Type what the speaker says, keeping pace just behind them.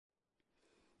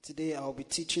Today I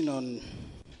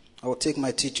will take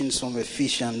my teachings from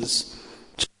Ephesians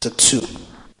chapter 2.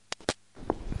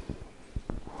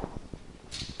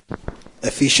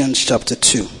 Ephesians chapter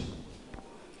 2.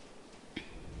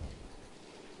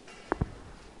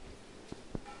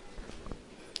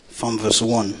 From verse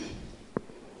 1.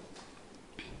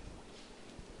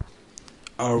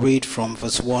 I'll read from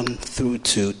verse 1 through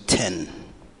to 10.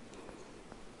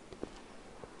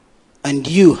 And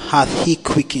you hath he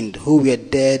quickened, who were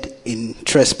dead in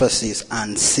trespasses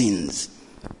and sins,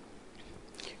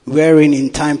 wherein in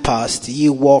time past ye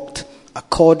walked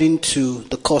according to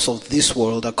the course of this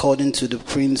world, according to the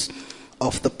prince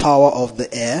of the power of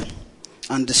the air,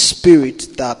 and the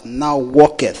spirit that now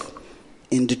walketh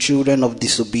in the children of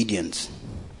disobedience,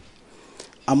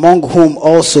 among whom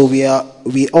also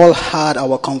we all had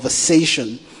our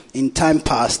conversation in time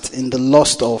past in the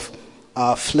lust of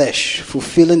our flesh,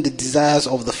 fulfilling the desires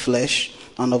of the flesh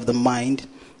and of the mind,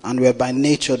 and were by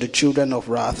nature the children of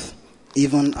wrath,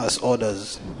 even as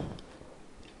others.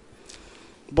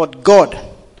 But God,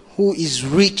 who is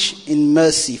rich in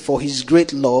mercy for his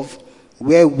great love,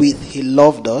 wherewith he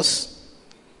loved us,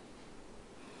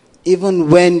 even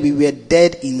when we were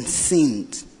dead in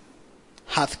sins,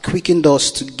 hath quickened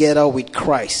us together with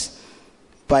Christ.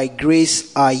 By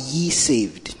grace are ye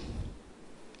saved,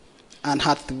 and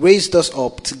hath raised us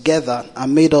up together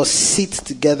and made us sit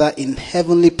together in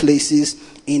heavenly places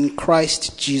in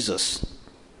Christ Jesus,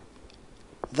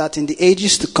 that in the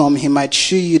ages to come he might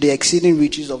shew you the exceeding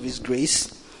riches of his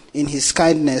grace in his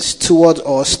kindness toward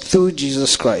us through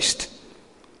Jesus Christ.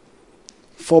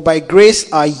 For by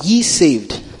grace are ye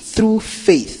saved through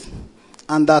faith,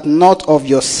 and that not of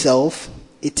yourself,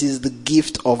 it is the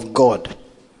gift of God,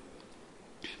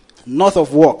 not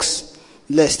of works,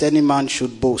 lest any man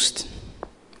should boast.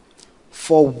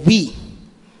 For we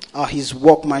are his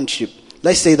workmanship.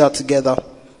 Let's say that together.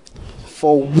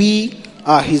 For we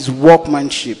are his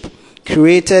workmanship,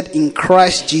 created in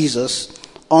Christ Jesus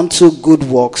unto good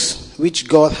works, which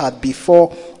God had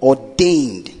before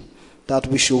ordained that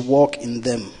we should walk in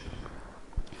them.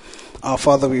 Our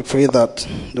Father, we pray that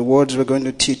the words we're going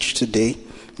to teach today,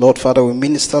 Lord Father, will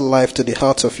minister life to the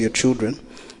hearts of your children,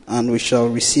 and we shall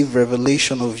receive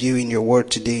revelation of you in your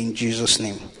word today in Jesus'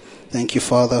 name. Thank you,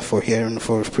 Father, for hearing,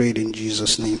 for praying in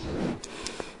Jesus' name.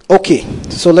 Okay,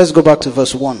 so let's go back to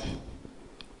verse 1.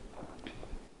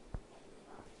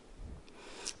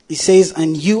 It says,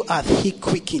 and you hath he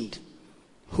quickened,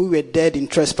 who were dead in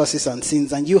trespasses and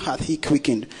sins, and you hath he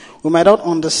quickened. We might not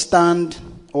understand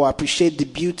or appreciate the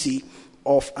beauty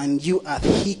of and you hath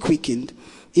he quickened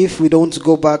if we don't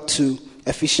go back to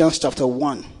Ephesians chapter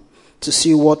 1 to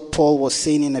see what Paul was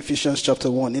saying in Ephesians chapter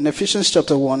 1. In Ephesians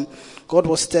chapter 1, God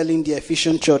was telling the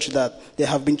Ephesian church that they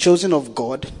have been chosen of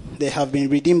God, they have been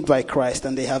redeemed by Christ,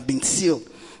 and they have been sealed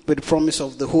with the promise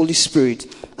of the Holy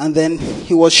Spirit. And then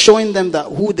he was showing them that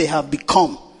who they have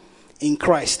become in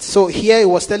Christ. So here he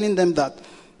was telling them that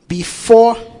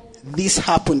before this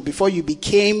happened, before you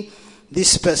became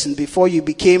this person, before you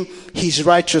became his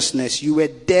righteousness, you were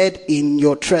dead in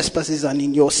your trespasses and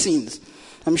in your sins.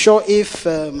 I'm sure if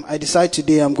I decide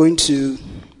today I'm going to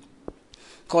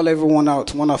call everyone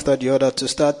out one after the other to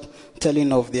start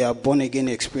telling of their born again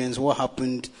experience, what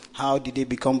happened, how did they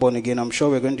become born again, I'm sure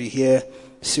we're going to hear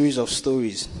a series of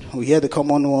stories. We hear the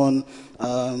common one,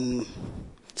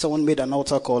 someone made an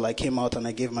altar call, I came out and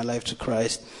I gave my life to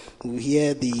Christ. We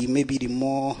hear maybe the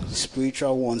more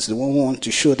spiritual ones, the one who want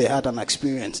to show they had an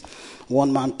experience.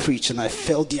 One man preached and I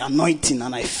felt the anointing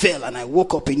and I fell and I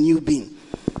woke up a new being.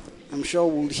 I'm sure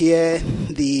we'll hear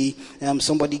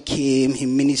somebody came, he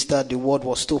ministered, the word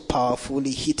was so powerful,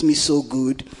 he hit me so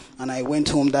good, and I went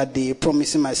home that day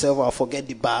promising myself I'll forget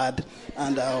the bad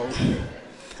and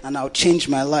I'll change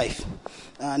my life.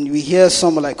 And we hear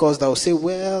someone like us that will say,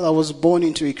 well, I was born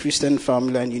into a Christian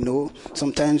family, and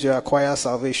sometimes you acquire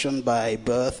salvation by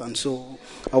birth, and so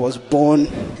I was born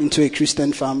into a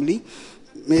Christian family.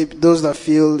 Maybe those that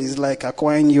feel is like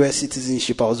acquiring U.S.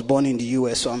 citizenship. I was born in the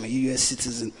U.S., so I'm a U.S.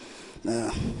 citizen.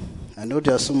 I know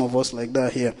there are some of us like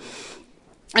that here.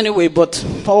 Anyway, but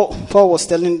Paul was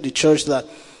telling the church that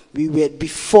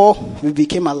before we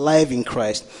became alive in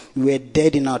Christ, we were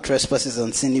dead in our trespasses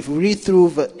and sin. If we read through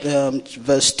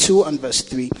verse 2 and verse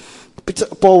 3,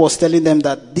 Paul was telling them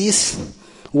that this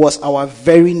was our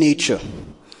very nature.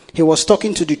 He was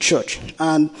talking to the church,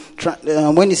 and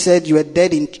when he said you were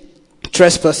dead in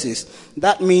trespasses,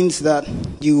 that means that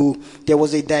there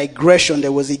was a digression,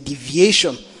 there was a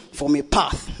deviation from a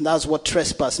path. That's what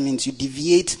trespass means. You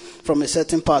deviate from a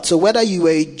certain path. So whether you were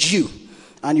a Jew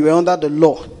and you were under the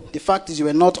law, the fact is you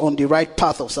were not on the right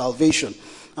path of salvation.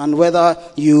 And whether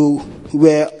you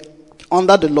were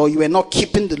under the law, you were not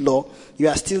keeping the law, you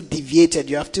are still deviated,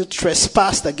 you have still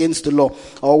trespassed against the law.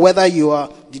 Or whether you are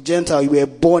the Gentile, you were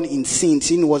born in sin.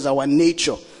 Sin was our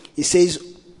nature. It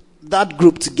says that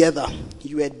group together,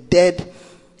 you were dead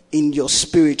in your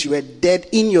spirit. You were dead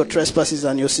in your trespasses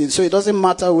and your sins. So it doesn't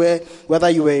matter whether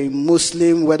you were a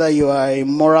Muslim, whether you are a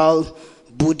moral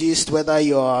Buddhist, whether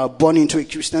you are born into a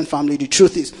Christian family. The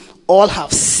truth is, all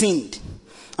have sinned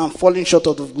and fallen short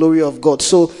of the glory of God.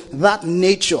 So that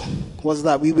nature was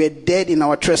that we were dead in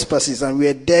our trespasses and we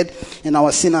were dead in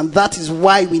our sin. And that is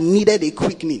why we needed a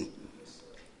quickening.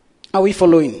 Are we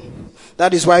following?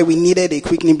 That is why we needed a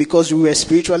quickening, because we were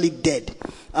spiritually dead.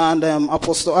 And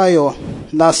Apostle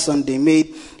Ayo last Sunday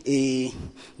made a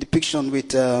depiction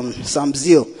with some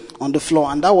zeal on the floor.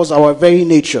 And that was our very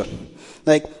nature.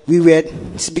 Like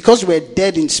because we were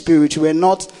dead in spirit, we were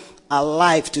not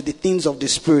alive to the things of the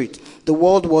spirit. The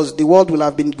world will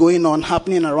have been going on,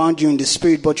 happening around you in the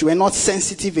spirit, but you were not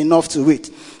sensitive enough to it.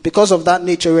 Because of that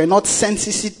nature, you were not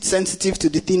sensitive to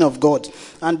the thing of God.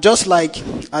 And just like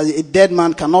a dead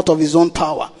man cannot of his own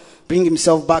power bring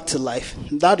himself back to life,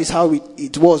 that is how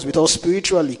it was with us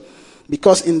spiritually.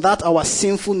 Because in that our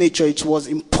sinful nature, it was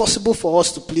impossible for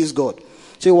us to please God.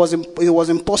 So it was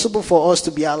impossible for us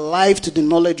to be alive to the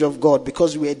knowledge of God,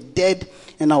 because we were dead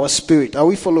in our spirit. Are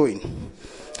we following?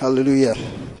 Hallelujah.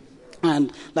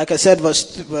 And like I said,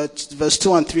 verse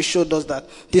 2 and 3 showed us that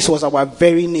this was our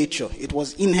very nature. It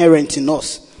was inherent in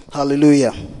us.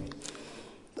 Hallelujah.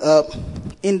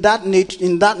 In that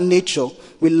nature,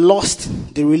 we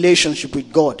lost the relationship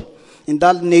with God. In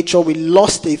that nature, we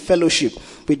lost a fellowship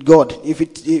with God.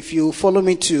 If you follow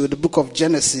me to the book of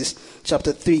Genesis,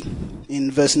 chapter 3, in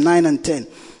verse 9 and 10,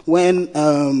 when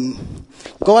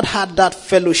God had that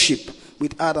fellowship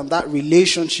with Adam, that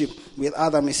relationship with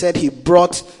Adam, he said he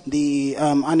brought the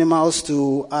animals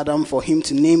to Adam for him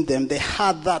to name them. They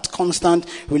had that constant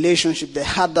relationship. They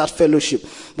had that fellowship.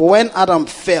 But when Adam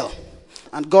fell,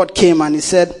 and God came and he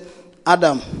said,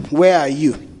 Adam, where are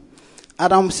you?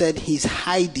 Adam said he's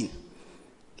hiding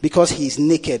because he's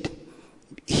naked.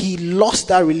 He lost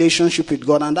that relationship with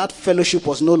God, and that fellowship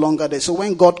was no longer there. So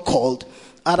when God called,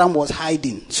 Adam was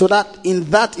hiding. So that in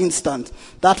that instant,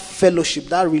 that fellowship,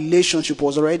 that relationship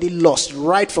was already lost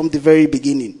right from the very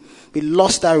beginning. We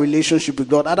lost that relationship with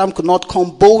God. Adam could not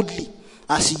come boldly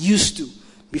as he used to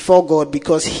before God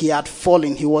because he had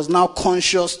fallen. He was now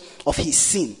conscious of his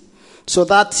sin. So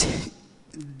that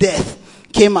death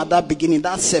came at that beginning.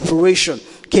 That separation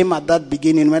came at that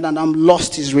beginning when Adam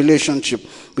lost his relationship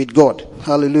with God.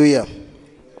 Hallelujah.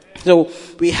 So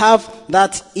we have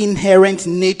that inherent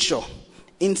nature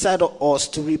inside of us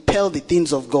to repel the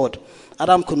things of God.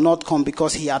 Adam could not come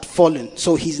because he had fallen.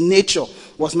 So his nature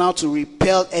was now to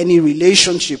repel any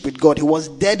relationship with God. He was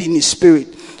dead in his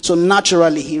spirit. So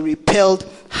naturally he repelled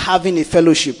having a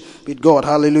fellowship with God.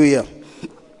 Hallelujah.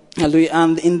 Hallelujah.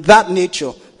 And in that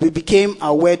nature, we became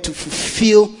aware to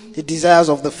fulfill the desires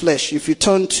of the flesh. If you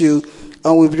turn to,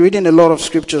 we'll be reading a lot of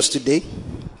scriptures today.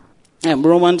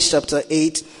 Romans chapter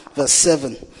 8, verse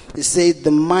 7. It says,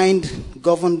 the mind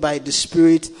governed by the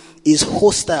Spirit is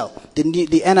hostile. The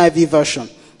NIV version.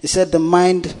 It said the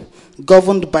mind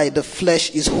governed by the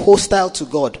flesh is hostile to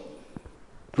God.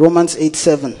 Romans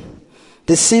 8:7.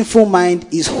 The sinful mind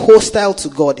is hostile to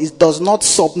God. It does not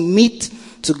submit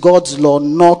to God's law,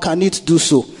 nor can it do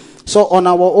so. So on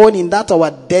our own, in that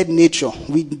our dead nature,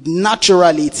 we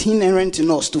naturally, it's inherent in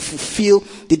us to fulfill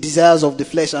the desires of the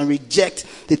flesh and reject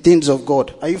the things of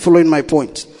God. Are you following my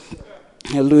point?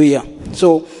 Hallelujah.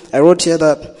 So I wrote here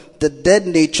that the dead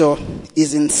nature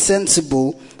is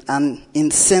insensible and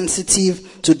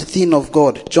insensitive to the thing of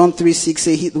God. John 3:6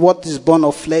 says, what is born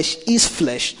of flesh is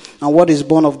flesh, and what is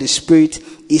born of the spirit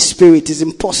is spirit. It is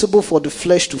impossible for the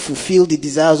flesh to fulfill the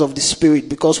desires of the spirit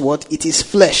because what? It is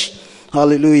flesh.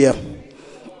 Hallelujah.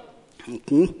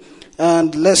 Okay.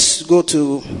 And let's go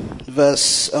to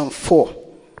verse 4.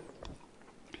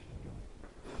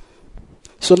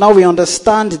 So now we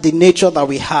understand the nature that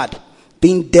we had,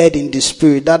 being dead in the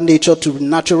spirit, that nature to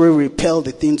naturally repel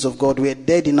the things of God. We are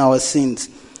dead in our sins.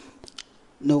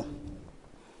 No,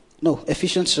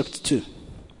 Ephesians chapter 2.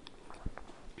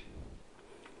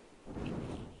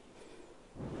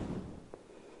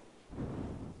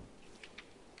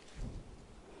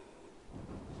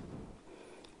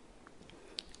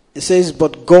 It says,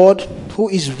 but God, who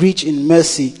is rich in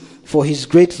mercy, for his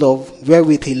great love,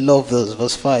 wherewith he loved us.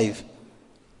 Verse 5.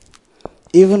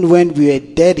 Even when we were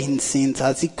dead in sins,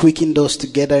 has he quickened us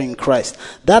together in Christ.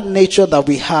 That nature that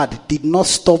we had did not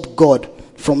stop God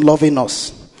from loving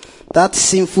us. That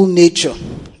sinful nature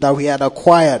that we had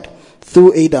acquired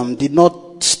through Adam did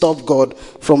not stop God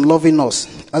from loving us.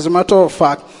 As a matter of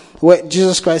fact, where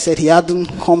Jesus Christ said he hadn't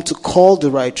come to call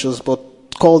the righteous, but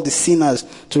call the sinners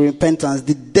to repentance.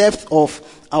 The depth of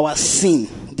our sin,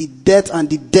 the depth and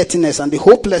the dirtiness and the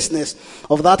hopelessness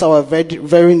of that our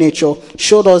very nature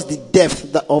showed us the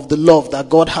depth of the love that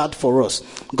God had for us.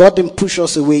 God didn't push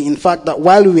us away. In fact, that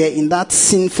while we were in that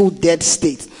sinful, dead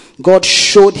state, God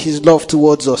showed his love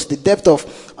towards us. The depth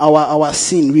of our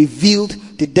sin revealed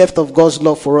the depth of God's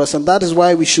love for us. And that is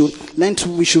why we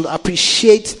should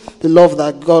appreciate the love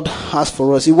that God has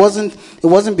for us. It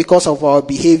wasn't because of our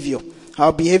behavior.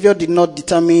 Our behavior did not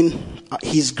determine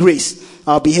his grace.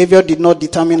 Our behavior did not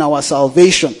determine our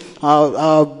salvation.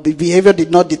 Our behavior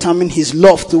did not determine his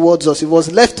love towards us. It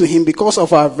was left to him because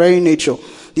of our very nature.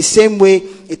 The same way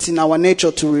it's in our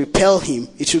nature to repel him,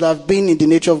 it should have been in the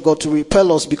nature of God to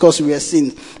repel us because we were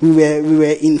sin. We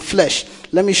were in flesh.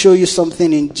 Let me show you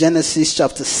something in Genesis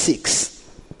chapter 6.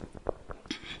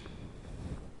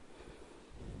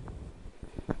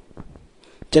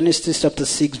 Genesis chapter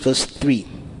 6 verse 3.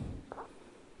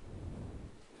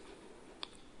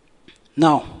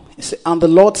 Now, and the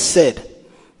Lord said,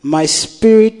 my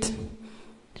spirit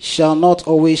shall not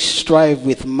always strive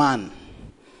with man.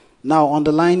 Now,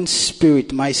 underline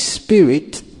spirit. My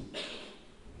spirit,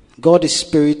 God is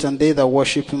spirit, and they that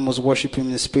worship him must worship him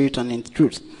in spirit and in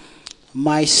truth.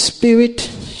 My spirit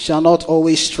shall not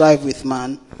always strive with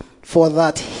man, for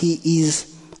that he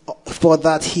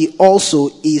also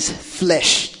is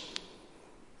flesh.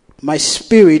 My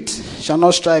spirit shall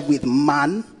not strive with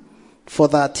man, for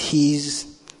that he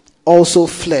is also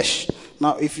flesh.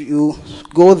 Now, if you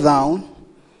go down,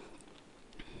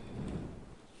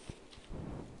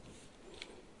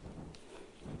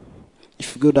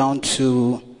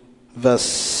 to verse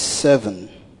 7.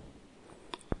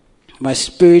 My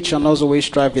spirit shall not always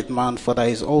strive with man, for that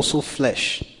is also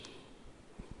flesh.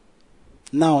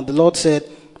 Now the Lord said,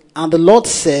 and the Lord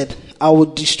said, I will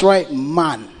destroy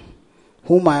man,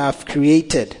 whom I have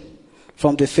created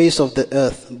from the face of the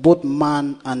earth, both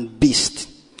man and beast.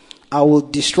 I will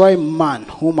destroy man,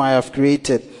 whom I have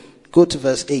created. Go to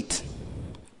verse 8.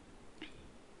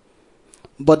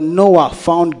 But Noah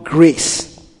found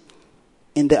grace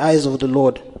in the eyes of the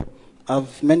Lord.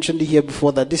 I've mentioned it here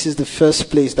before that this is the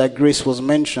first place that grace was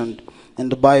mentioned in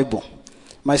the Bible.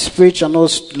 My spirit shall no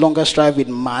longer strive with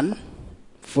man,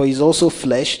 for he is also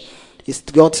flesh.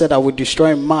 God said, I will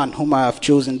destroy man whom I have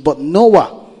chosen. But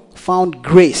Noah found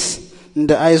grace in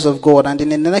the eyes of God. And in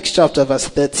the next chapter, verse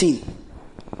 13.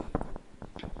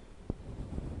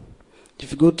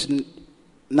 If you go to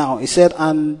now, it said,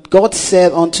 and God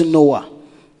said unto Noah,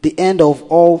 the end of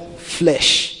all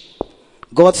flesh.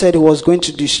 God said he was going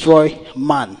to destroy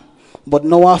man. But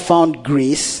Noah found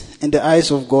grace in the eyes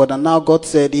of God. And now God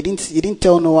said, he didn't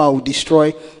tell Noah I will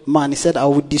destroy man. He said, I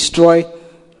will destroy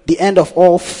the end of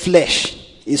all flesh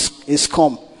is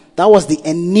come. That was the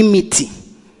enmity.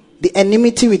 The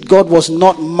enmity with God was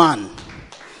not man.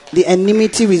 The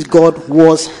enmity with God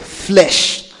was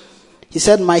flesh. He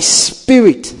said, my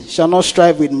spirit shall not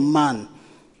strive with man,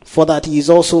 for that he is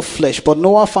also flesh. But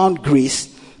Noah found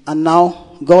grace, and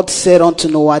now God said unto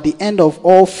Noah, the end of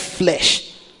all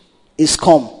flesh is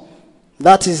come.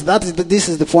 This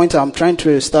is the point I'm trying to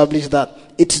establish, that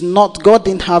it's not, God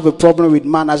didn't have a problem with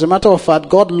man. As a matter of fact,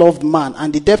 God loved man,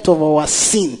 and the depth of our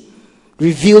sin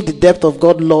revealed the depth of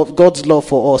God's love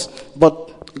for us.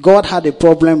 But God had a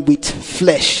problem with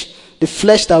flesh. The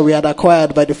flesh that we had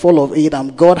acquired by the fall of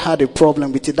Adam, God had a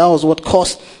problem with it. That was what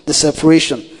caused the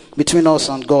separation between us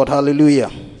and God.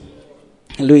 Hallelujah.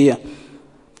 Hallelujah.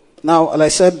 Now, like I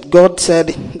said,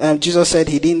 Jesus said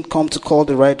he didn't come to call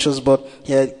the righteous, but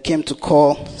he came to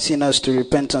call sinners to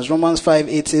repentance. Romans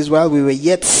 5:8 says, while we were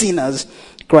yet sinners,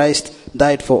 Christ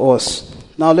died for us.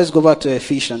 Now let's go back to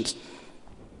Ephesians.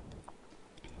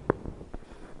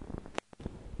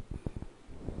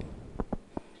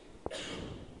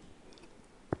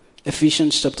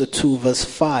 Ephesians chapter 2 verse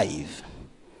 5.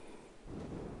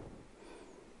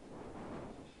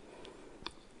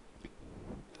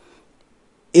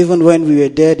 Even when we were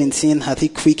dead in sin, hath he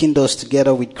quickened us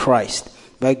together with Christ.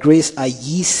 By grace are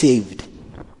ye saved.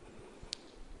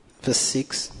 Verse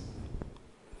 6.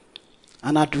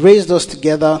 And hath raised us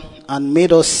together and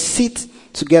made us sit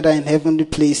together in heavenly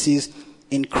places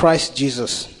in Christ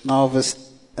Jesus. Now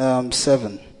verse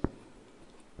 7.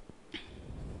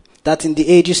 That in the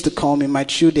ages to come he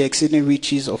might shew the exceeding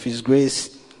riches of his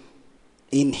grace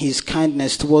in his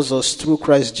kindness towards us through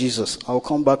Christ Jesus. I'll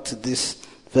come back to this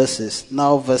verses.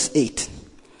 Now verse 8.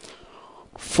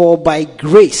 For by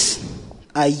grace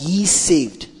are ye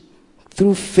saved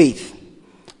through faith,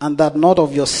 and that not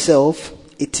of yourself,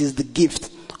 it is the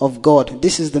gift of God.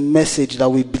 This is the message that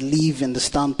we believe in the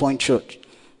Standpoint Church.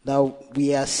 that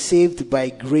we are saved by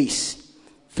grace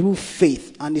through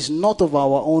faith, and is not of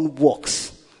our own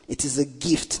works. It is a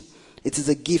gift. It is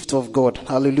a gift of God.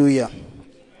 Hallelujah.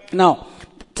 Now,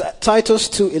 Titus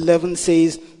 2:11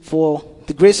 says, "For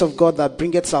the grace of God that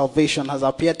bringeth salvation has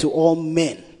appeared to all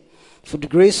men." For the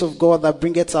grace of God that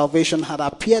bringeth salvation had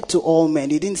appeared to all men.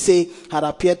 He didn't say had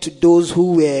appeared to those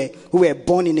who were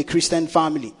born in a Christian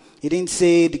family. He didn't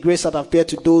say the grace had appeared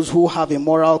to those who have a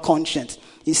moral conscience.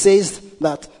 He says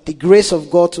that the grace of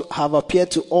God to have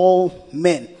appeared to all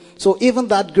men. So even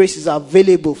that grace is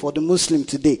available for the Muslim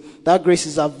today. That grace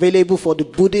is available for the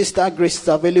Buddhist. That grace is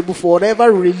available for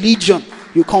whatever religion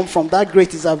you come from. That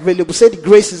grace is available. Say, the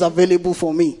grace is available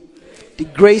for me. The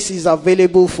grace is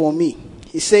available for me.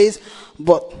 He says,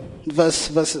 but verse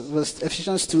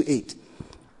Ephesians 2:8.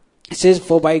 It says,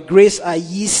 "For by grace are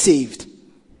ye saved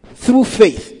through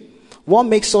faith." What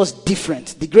makes us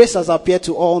different? The grace has appeared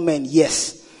to all men,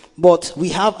 yes. But we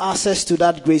have access to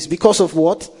that grace because of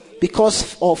what?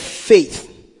 Because of faith.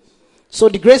 So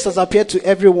the grace has appeared to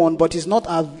everyone, but is not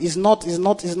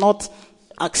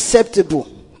acceptable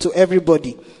to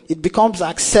everybody. It becomes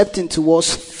accepting to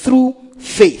us through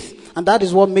faith. And that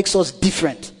is what makes us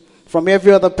different from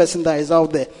every other person that is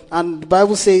out there. And the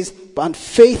Bible says, "And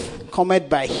faith cometh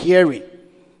by hearing,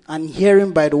 and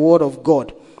hearing by the word of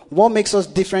God." What makes us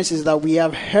different is that we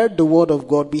have heard the word of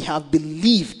God, we have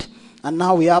believed, and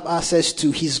now we have access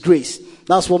to his grace.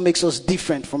 That's what makes us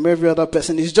different from every other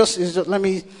person. It's just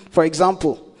for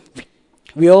example,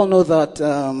 we all know that,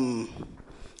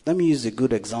 let me use a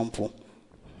good example.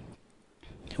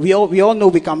 We all know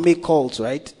we can make calls,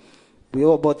 right?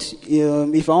 But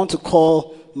if I want to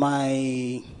call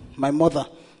my mother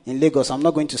in Lagos, I'm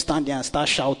not going to stand there and start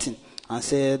shouting and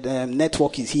say,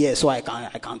 network is here, so I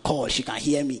can call, she can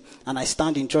hear me. And I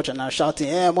stand in church and I'm shouting,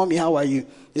 "Hey, mommy, how are you?"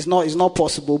 It's not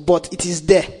possible, but it is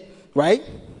there, right?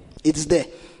 It's there.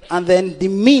 And then the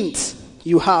means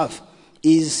you have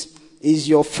is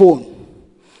your phone.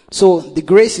 So the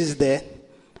grace is there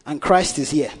and Christ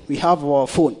is here. We have our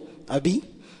phone, Abi.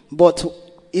 But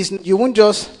you won't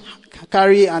just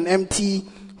carry an empty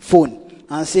phone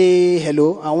and say,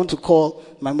 "Hello, I want to call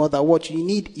my mother." What you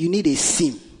need a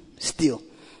SIM still.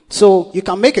 So you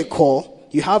can make a call,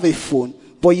 you have a phone,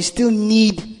 but you still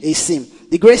need a SIM.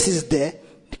 The grace is there,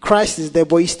 Christ is there,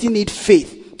 but you still need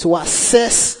faith to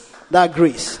access that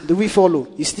grace. Do we follow?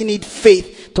 You still need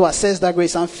faith to access that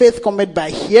grace. And faith cometh by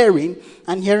hearing,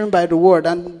 and hearing by the word.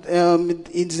 And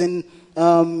it's in,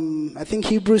 I think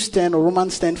Hebrews 10 or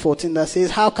Romans 10:14 that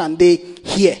says, "How can they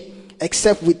hear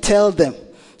except we tell them?"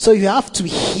 So you have to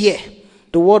hear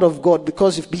the word of God,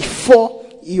 because before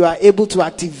you are able to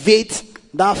activate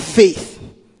that faith.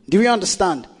 Do you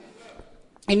understand?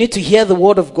 You need to hear the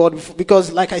word of God,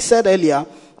 because like I said earlier,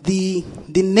 the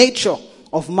nature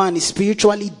of man is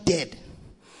spiritually dead.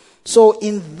 So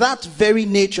in that very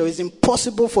nature, it's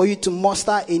impossible for you to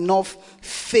muster enough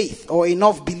faith or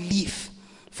enough belief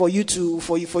for you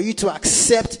to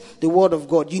accept the word of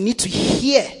God. You need to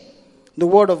hear the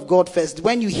word of God first.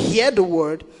 When you hear the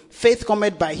word, faith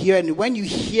cometh by hearing. When you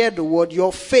hear the word,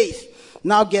 your faith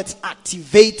now gets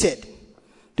activated.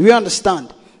 Do you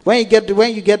understand? When you get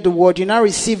the word, you now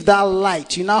receive that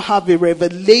light. You now have a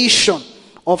revelation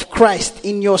of Christ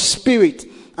in your spirit.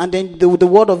 And then the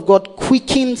word of God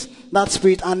quickens that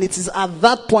spirit. And it is at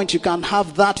that point you can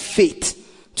have that faith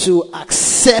to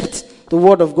accept the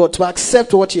word of God, to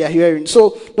accept what you are hearing.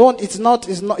 So it's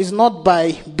not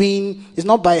by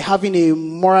having a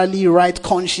morally right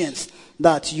conscience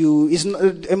that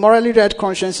a morally right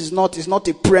conscience is not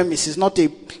a premise, is not a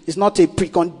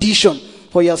precondition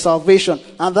for your salvation.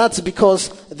 And that's because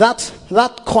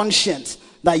that conscience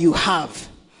that you have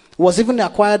was even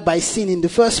acquired by sin in the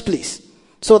first place.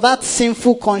 So that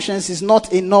sinful conscience is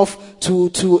not enough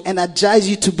to energize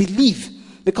you to believe,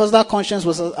 because that conscience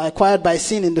was acquired by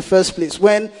sin in the first place.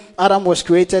 When Adam was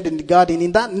created in the garden,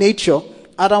 in that nature,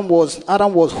 Adam was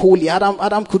holy.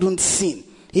 Adam couldn't sin.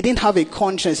 He didn't have a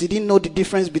conscience. He didn't know the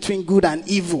difference between good and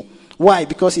evil. Why?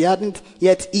 Because he hadn't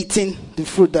yet eaten the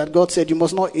fruit that God said, "You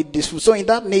must not eat this fruit." So in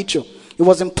that nature, it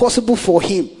was impossible for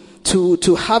him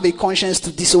to have a conscience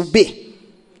to disobey.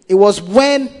 It was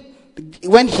when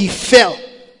he fell,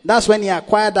 that's when he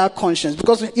acquired that conscience,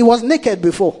 because he was naked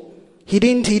before.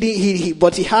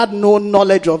 But he had no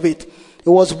knowledge of it. It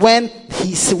was when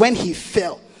he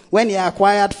fell, when he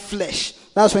acquired flesh,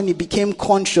 that's when he became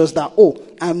conscious that, "Oh,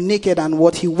 I'm naked," and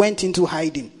what he went into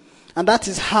hiding. And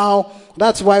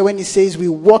that's why when he says we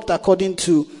walked according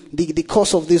to the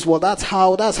cause of this world. That's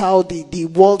how the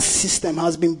world system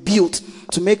has been built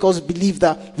to make us believe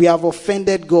that we have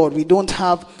offended God. We don't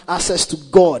have access to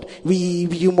God.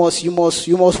 You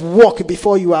must work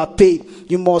before you are paid.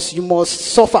 You must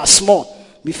suffer small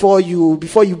before you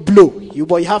blow.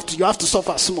 But you have to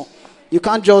suffer small. You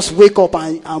can't just wake up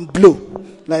and blow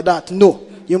like that. No,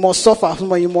 you must suffer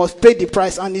small. You must pay the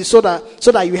price, and it's so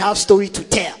that you have story to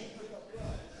tell.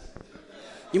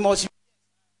 You must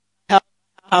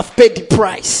have paid the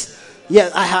price.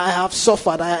 Yes, I have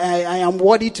suffered. I am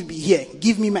worthy to be here.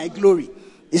 Give me my glory.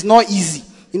 It's not easy.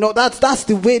 That's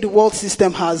the way the world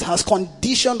system has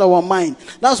conditioned our mind.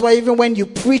 That's why even when you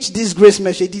preach this grace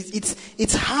message,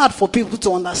 it's hard for people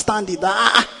to understand it.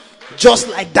 Just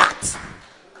like that.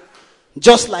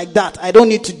 Just like that. I don't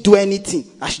need to do anything.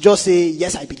 I should just say,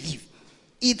 yes, I believe.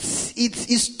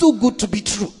 It's too good to be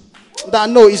true. That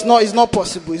no, it's not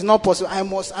possible. It's not possible. I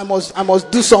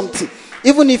must do something.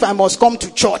 Even if I must come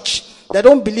to church. They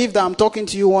don't believe that I'm talking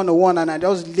to you one-on-one and I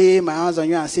just lay my hands on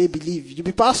you and say, believe. You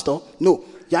be pastor? No.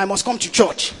 Yeah, I must come to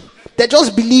church. They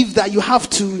just believe that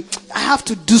I have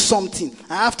to do something.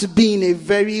 I have to be in a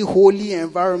very holy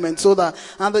environment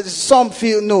and some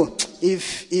feel, no,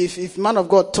 if man of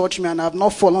God touch me and I have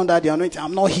not fallen under the anointing,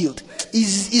 I'm not healed.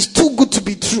 It's too good to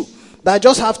be true. That I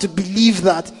just have to believe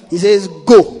that he says,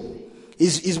 go,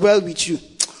 is well with you.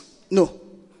 No.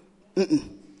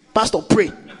 Pastor, pray.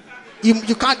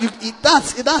 You can't.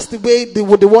 That's the way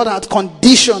the world has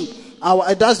conditioned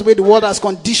that's the way the world has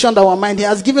conditioned our mind. He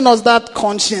has given us that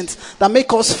conscience that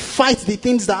make us fight the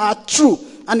things that are true,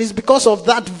 and it's because of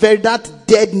that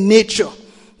dead nature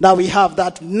that we have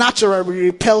that naturally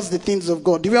repels the things of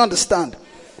God. Do we understand?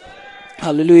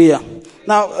 Hallelujah.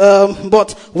 Now,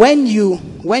 but when you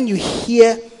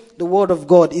hear the word of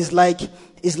God, it's like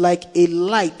a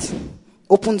light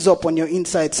opens up on your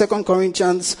inside. 2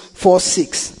 Corinthians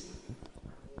 4:6.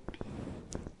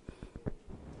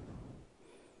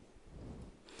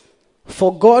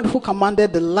 For God, who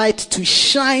commanded the light to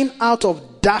shine out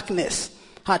of darkness,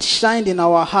 had shined in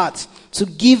our hearts to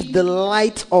give the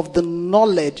light of the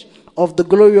knowledge of the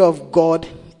glory of God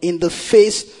in the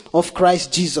face of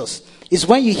Christ Jesus. It's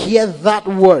when you hear that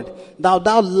word,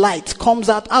 that light comes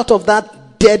out of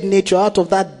that dead nature, out of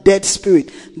that dead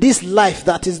spirit. This life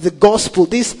that is the gospel,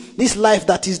 this life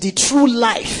that is the true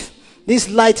life. This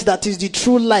light that is the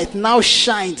true light now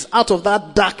shines out of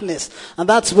that darkness, and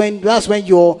that's when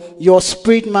your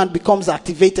spirit man becomes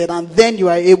activated, and then you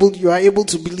are able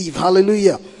to believe.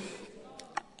 Hallelujah.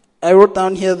 I wrote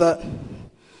down here that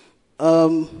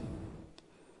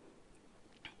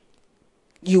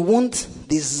you won't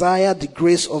desire the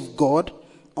grace of God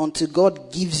until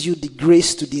God gives you the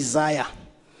grace to desire.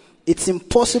 It's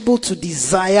impossible to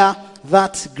desire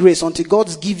that grace until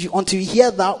until you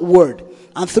hear that word.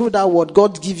 And through that word,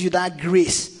 God gives you that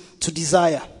grace to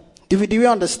desire. Do we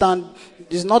understand?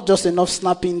 It's not just enough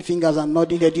snapping fingers and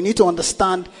nodding head. You need to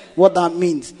understand what that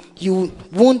means. You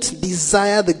won't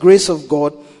desire the grace of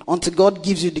God until God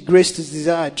gives you the grace to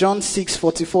desire. John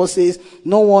 6:44 says,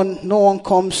 no one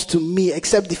comes to me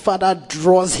except the Father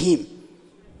draws him.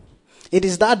 It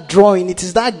is that drawing, it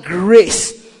is that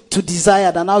grace to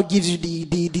desire that now gives you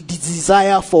the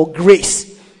desire for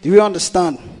grace. Do you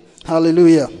understand?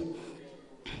 Hallelujah.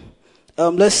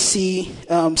 Let's see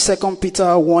 2 Peter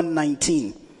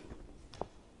 1:19.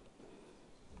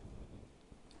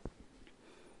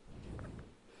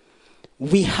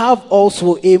 We have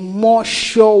also a more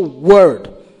sure word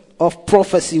of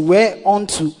prophecy,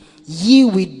 whereunto ye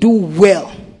will do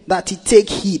well that ye take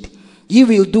heed. Ye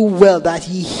will do well that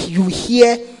you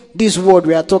hear this word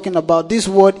we are talking about. This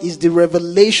word is the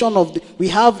revelation we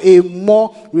have a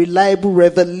more reliable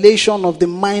revelation of the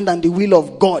mind and the will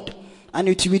of God. And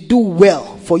it will do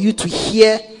well for you to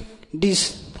hear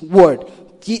this word.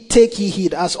 Take ye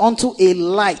heed as unto a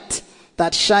light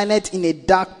that shineth in a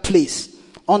dark place,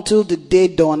 until the day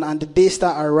dawn and the day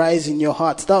star arise in your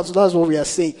hearts. That's what we are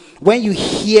saying. When you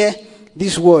hear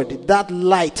this word, that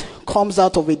light comes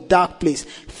out of a dark place.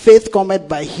 Faith cometh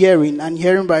by hearing, and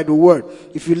hearing by the word.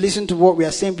 If you listen to what we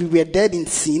are saying, we were dead in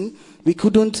sin. We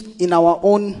couldn't in our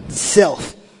own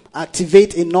self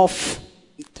activate enough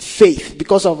faith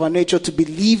because of our nature to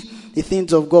believe the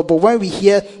things of God. But when we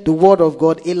hear the word of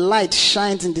God, a light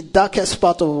shines in the darkest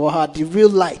part of our heart. The real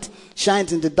light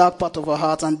shines in the dark part of our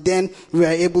heart, and then we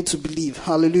are able to believe.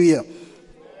 Hallelujah.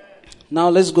 Now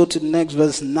let's go to the next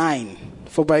verse 9.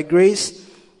 For by grace,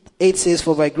 8 says,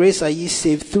 for by grace are ye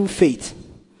saved through faith.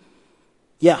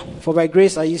 Yeah, for by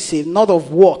grace are ye saved, not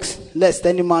of works, lest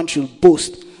any man should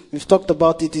boast. We've talked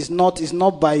about it. It's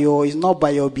not by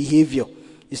your behavior.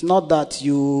 It's not that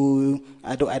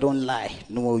I don't lie.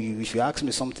 No, if you ask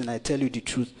me something, I tell you the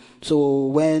truth. So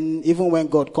even when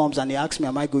God comes and he asks me,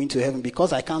 am I going to heaven?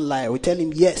 Because I can't lie, I will tell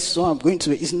him yes, so I'm going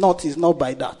to. It's not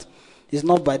by that. It's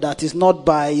not by that. It's not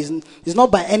by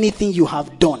anything you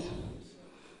have done.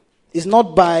 It's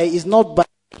not by what you have.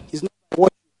 It's not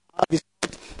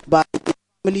by the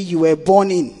family you were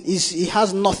born in. It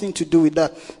has nothing to do with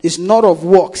that. It's not of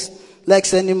works.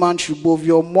 Like any man should both.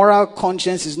 Your moral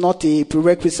conscience is not a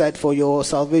prerequisite for your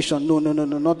salvation. No,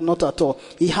 not at all.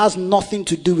 It has nothing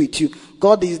to do with you.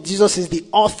 Jesus is the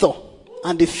author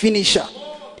and the finisher.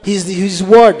 His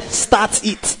word starts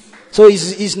it. So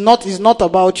it's not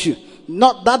about you.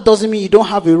 That doesn't mean you don't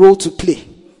have a role to play.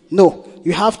 No,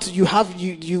 you have to.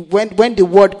 When the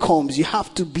word comes, you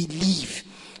have to believe.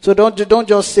 So don't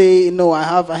just say no. I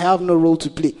have no role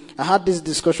to play. I had this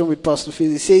discussion with Pastor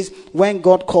Phil. He says when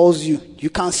God calls you,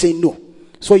 you can't say no.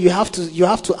 So you have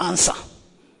to answer.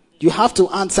 You have to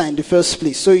answer in the first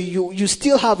place. So you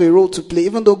still have a role to play,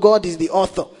 even though God is the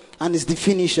author and is the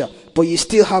finisher. But you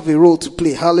still have a role to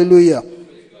play. Hallelujah.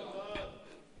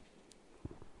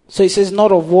 So he says,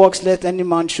 not of works, let any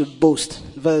man should boast.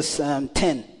 Verse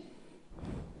 10.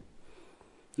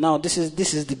 Now this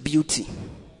is the beauty.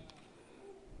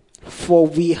 For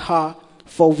we are.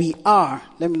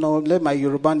 Let my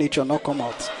Yoruba nature not come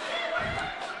out.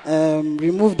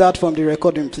 Remove that from the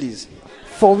recording, please.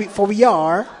 For we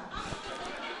are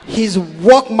his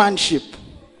workmanship.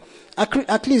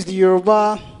 At least the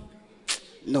Yoruba.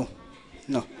 No.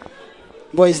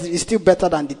 But it's still better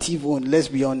than the thief one. Let's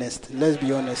be honest.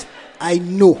 I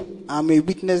know. I'm a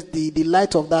witness. The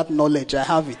light of that knowledge, I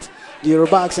have it. The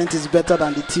Yoruba accent is better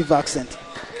than the thief accent.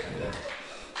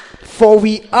 For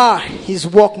we are his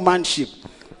workmanship.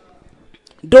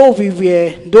 Though we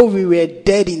were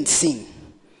dead in sin,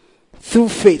 through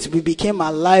faith we became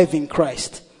alive in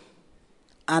Christ.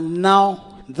 And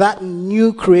now that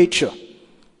new creature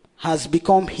has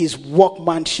become his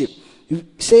workmanship. You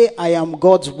say, I am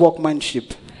God's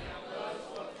workmanship.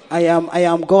 I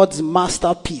am God's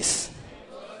masterpiece.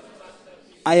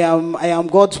 I am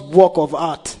God's work of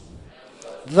art.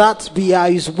 That we are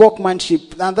his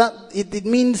workmanship. And that it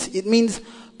means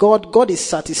God is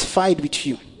satisfied with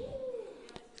you.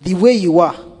 The way you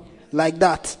are, like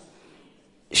that,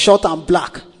 short and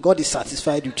black, God is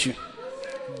satisfied with you.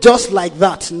 Just like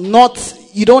that.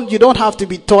 You don't have to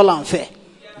be tall and fair.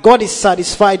 God is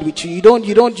satisfied with you. You don't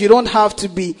have to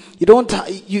be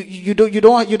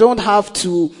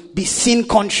sin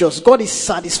conscious. God is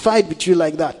satisfied with you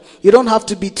like that. You don't have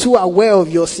to be too aware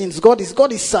of your sins. God is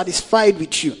satisfied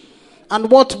with you. And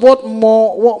what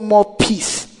more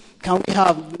peace can we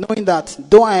have, knowing that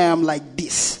though I am like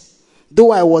this, though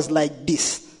I was like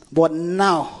this, but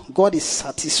now God is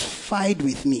satisfied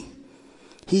with me.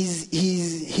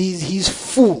 He's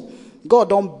full. God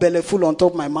don't belly full on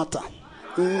top of my matter.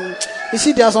 You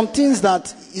see, there are some things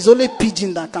that is only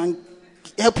pigeon that can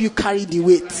help you carry the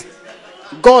weight.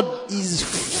 God is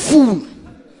full.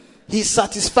 He's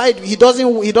satisfied. He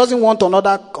doesn't want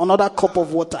another cup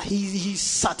of water. He's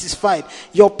satisfied.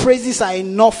 Your praises are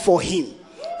enough for him.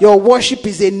 Your worship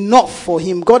is enough for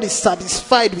him. God is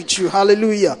satisfied with you.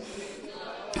 Hallelujah.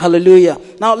 Hallelujah.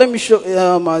 Now let me show.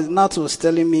 Nat was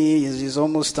telling me it's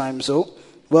almost time. So,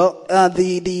 well,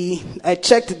 I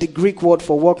checked the Greek word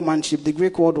for workmanship. The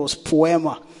Greek word was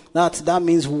poema. That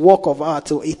means work of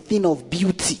art or a thing of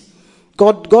beauty.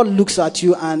 God looks at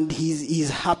you and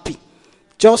he's happy.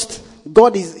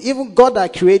 God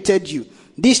that created you.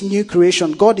 This new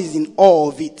creation, God is in awe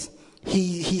of it.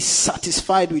 He's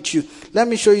satisfied with you. Let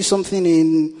me show you something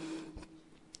in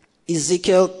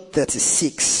Ezekiel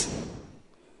 36.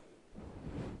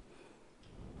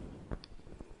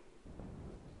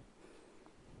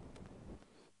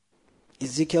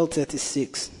 Ezekiel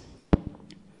 36.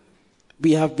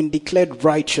 We have been declared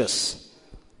righteous.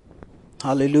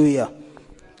 Hallelujah.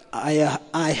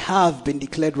 I have been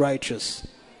declared righteous.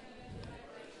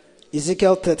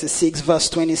 Ezekiel 36 verse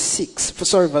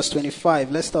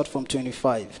 25. Let's start from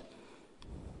 25.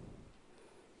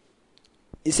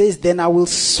 It says, then I will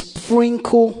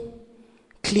sprinkle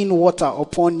clean water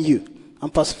upon you.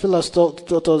 And Pastor Phil has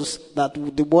taught us that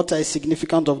the water is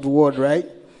significant of the word, right?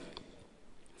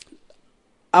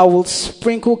 I will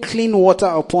sprinkle clean water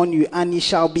upon you, and it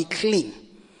shall be clean.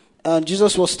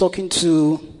 Jesus was talking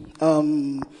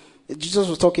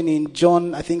in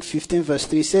John, I think 15 verse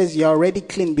 3. He says, you are already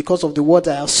clean because of the word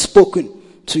I have spoken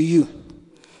to you.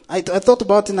 I thought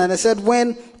about it and I said,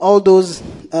 when all those,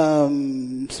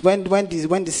 when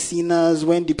the sinners,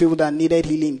 when the people that needed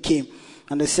healing came,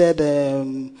 and they said,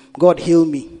 God heal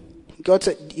me.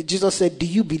 Jesus said, do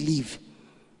you believe?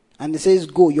 And it says,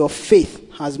 go, your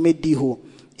faith has made thee whole.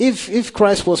 If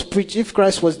Christ was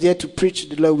there to preach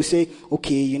the law, we say,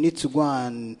 okay, you need to go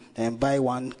and buy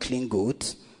one clean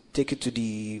goat, take it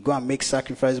to go and make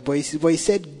sacrifice. But he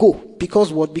said, go.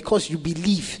 Because what? Because you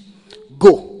believe.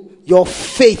 Go. Your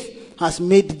faith has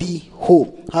made thee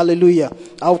whole. Hallelujah.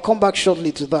 I'll come back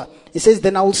shortly to that. It says,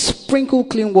 then I will sprinkle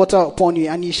clean water upon you,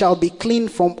 and ye shall be clean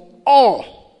from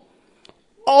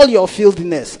all your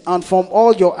filthiness, and from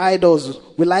all your idols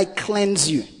will I cleanse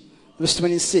you. Verse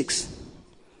 26.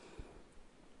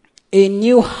 A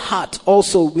new heart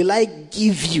also will I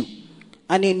give you,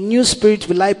 and a new spirit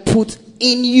will I put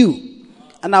in you.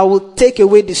 And I will take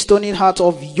away the stony heart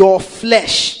of your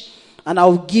flesh, and I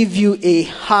will give you a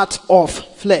heart of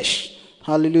flesh.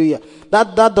 Hallelujah.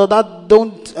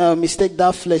 Don't mistake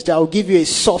that flesh. I will give you a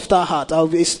softer heart.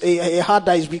 A heart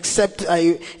that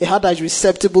is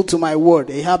receptible to my word.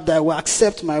 A heart that will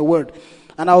accept my word.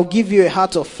 And I will give you a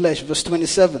heart of flesh. Verse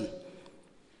 27.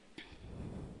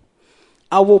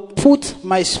 I will put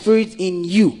my spirit in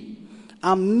you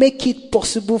and make it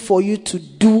possible for you to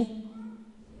do.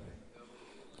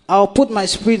 I will put my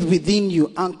spirit within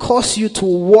you and cause you to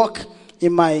walk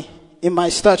in my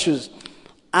statutes.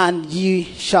 And ye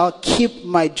shall keep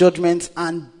my judgments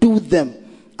and do them.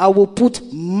 I will put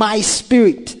my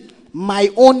spirit, my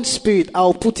own spirit, I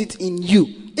will put it in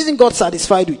you. Isn't God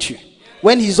satisfied with you?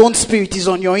 When his own spirit is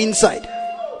on your inside.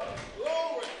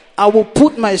 I will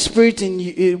put my spirit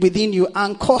within you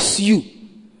and cause you.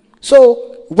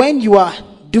 So, when you are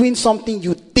doing something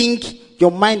you think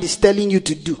your mind is telling you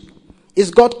to do,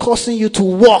 is God causing you to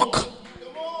walk?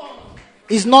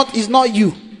 It's not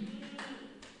you.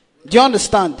 Do you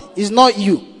understand? It's not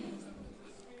you.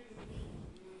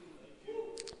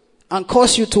 And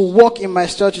cause you to walk in my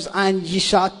statutes, and ye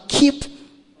shall keep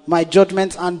my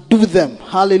judgments and do them.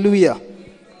 Hallelujah.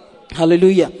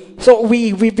 Hallelujah. So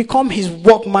we become his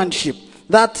workmanship.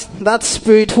 That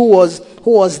spirit who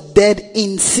was dead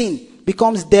in sin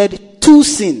becomes dead to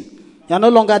sin. You are no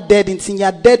longer dead in sin. You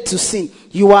are dead to sin.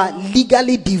 You are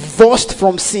legally divorced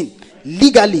from sin.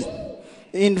 Legally.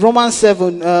 In Romans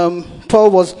 7,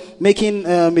 Paul was making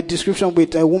a description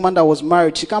with a woman that was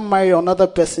married. She can't marry another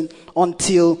person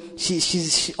until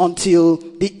she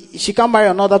can't marry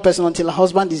another person until her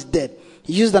husband is dead.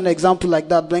 He used an example like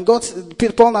that. When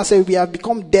Paul now said, we have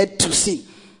become dead to sin.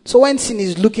 So when sin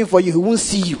is looking for you, he won't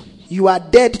see you. You are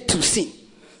dead to sin.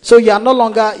 So you are no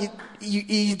longer,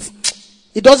 it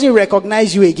doesn't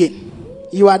recognize you again.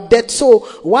 You are dead. So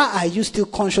why are you still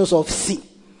conscious of sin?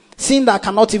 Sin that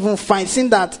cannot even find, sin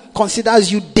that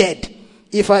considers you dead.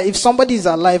 If somebody is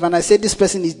alive and I say this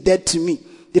person is dead to me,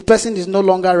 the person is no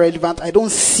longer relevant. I don't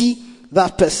see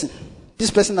that person. This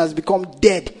person has become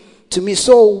dead to me.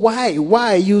 So why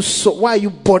are you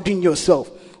bothering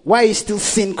yourself? Why are you still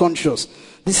sin conscious?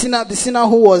 The sinner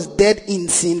who was dead in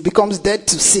sin becomes dead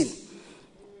to sin.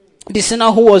 The sinner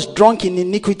who was drunk in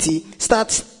iniquity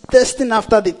starts thirsting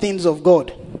after the things of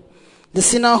God. The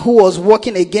sinner who was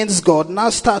working against God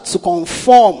now starts to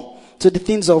conform to the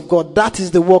things of God. That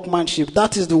is the workmanship.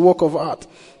 That is the work of art.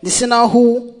 The sinner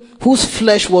whose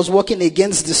flesh was working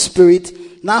against the spirit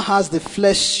now has the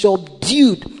flesh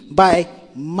subdued by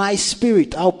my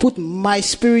spirit. I'll put my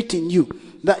spirit in you.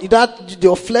 That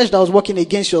your flesh that was working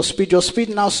against your spirit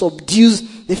now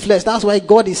subdues the flesh. That's why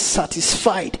God is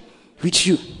satisfied with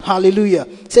you. Hallelujah.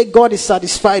 Say, God is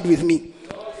satisfied with me.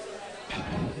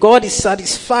 God is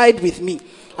satisfied with me.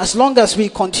 As long as we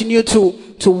continue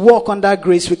to walk under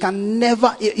grace, we can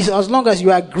never, as long as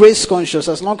you are grace conscious,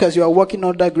 as long as you are walking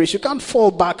under grace, you can't fall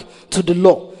back to the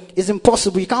law. It's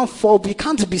impossible. You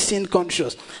can't be sin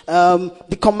conscious.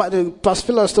 The Pastor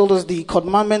Phil has told us the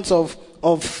commandments of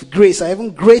grace are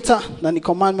even greater than the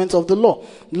commandments of the law.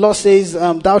 The law says,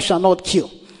 thou shalt not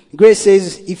kill. Grace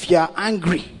says, if you are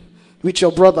angry with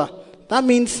your brother, that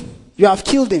means you have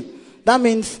killed him. That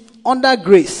means under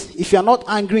grace, if you are not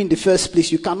angry in the first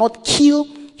place, you cannot kill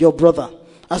your brother.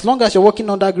 As long as you're working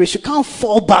under grace, you can't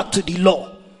fall back to the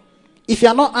law. If you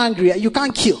are not angry, you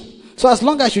can't kill. So as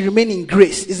long as you remain in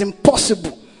grace, it's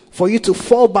impossible for you to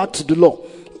fall back to the law.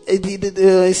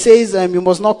 It says you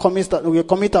must not commit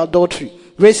adultery.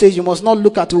 Grace says you must not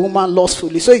look at a woman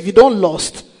lustfully. So if you don't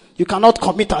lust, you cannot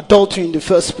commit adultery in the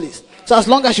first place. So as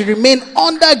long as you remain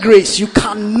under grace, you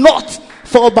cannot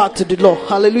fall back to the law.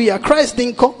 Hallelujah. Christ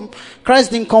didn't come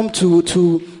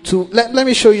to let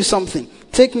me show you something.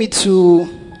 Take me to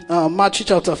Matthew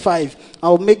chapter 5.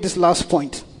 I'll make this last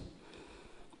point.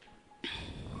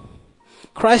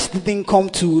 Christ didn't come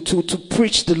to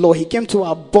preach the law. He came to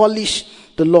abolish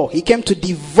the law. He came to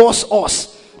divorce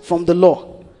us from the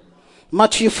law.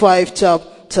 Matthew 5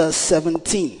 chapter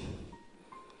 17.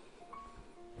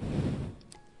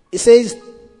 It says,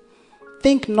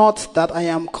 think not that I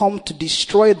am come to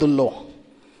destroy the law.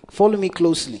 Follow me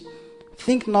closely.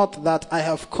 Think not that I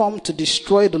have come to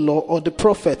destroy the law or the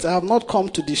prophets. I have not come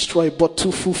to destroy, but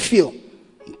to fulfill.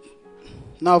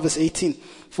 Now verse 18.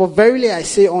 For verily I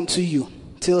say unto you,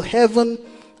 till heaven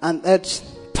and earth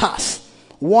pass,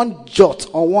 one jot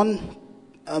or one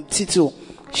tittle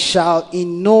shall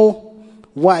in no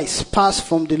wise pass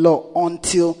from the law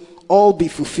until all be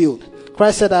fulfilled.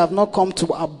 Christ said, I have not come to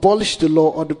abolish the law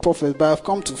or the prophets, but I have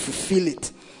come to fulfill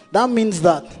it. That means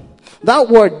that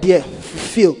word there,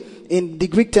 fulfill, in the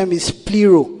Greek term is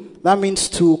plero. That means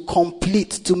to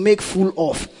complete, to make full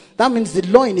of. That means the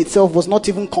law in itself was not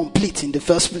even complete in the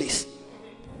first place.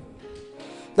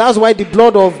 That's why the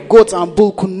blood of goat and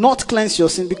bull could not cleanse your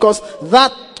sin, because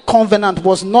that covenant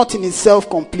was not in itself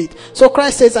complete. So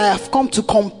Christ says, I have come to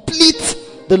complete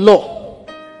the law.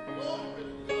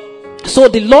 So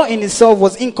the law in itself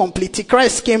was incomplete.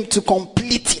 Christ came to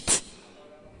complete it.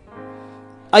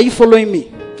 Are you following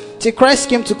me? Till Christ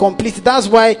came to complete it. That's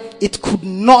why it could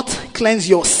not cleanse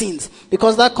your sins,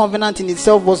 because that covenant in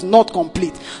itself was not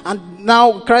complete. And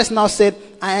now Christ now said,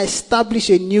 I establish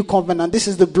a new covenant. This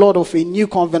is the blood of a new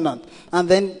covenant. And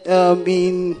then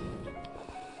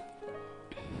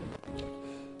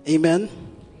amen.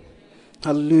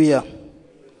 Hallelujah.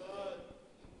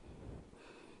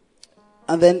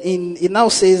 And then it now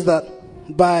says that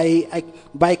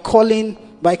by calling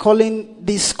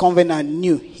this covenant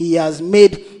new, he has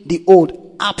made the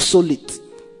old obsolete.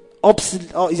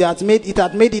 It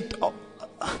had made it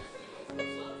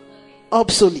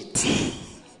obsolete.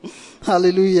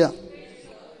 Hallelujah.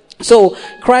 So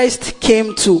Christ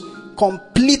came to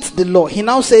complete the law. He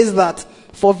now says that,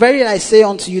 for verily I say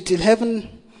unto you, till heaven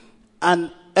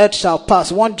and earth shall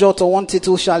pass, one jot or one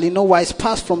tittle shall in no wise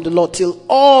pass from the law, till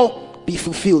all be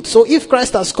fulfilled. So if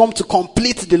Christ has come to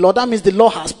complete the law, that means the law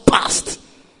has passed.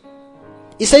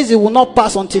 He says it will not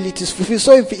pass until it is fulfilled.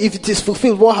 So if it is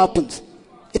fulfilled, what happens?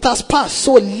 It has passed.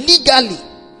 So legally,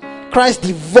 Christ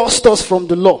divorced us from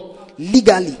the law.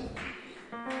 Legally.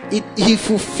 He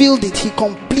fulfilled it. He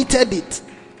completed it.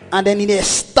 And then he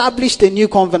established a new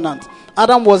covenant.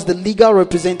 Adam was the legal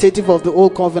representative of the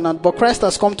old covenant, but Christ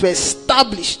has come to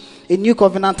establish a new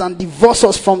covenant and divorce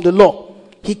us from the law.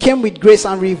 He came with grace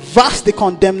and reversed the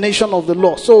condemnation of the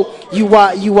law. So you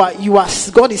are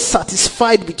God is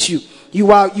satisfied with you.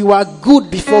 You are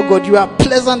good before God. You are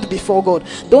pleasant before God.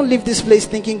 Don't leave this place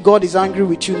thinking God is angry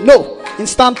with you. No. In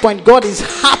standpoint, God is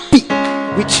happy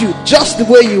with you just the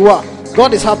way you are.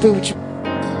 God is happy with you.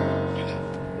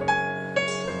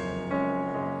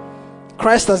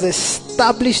 Christ has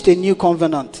established a new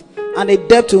covenant, and a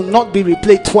debt will not be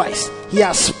replayed twice. He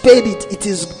has paid it. It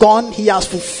is gone. He has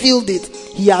fulfilled it.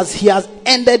 He has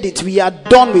ended it. We are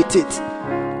done with it.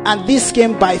 And this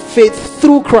came by faith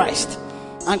through Christ.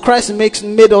 And Christ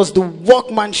made us the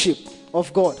workmanship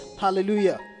of God.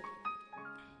 Hallelujah.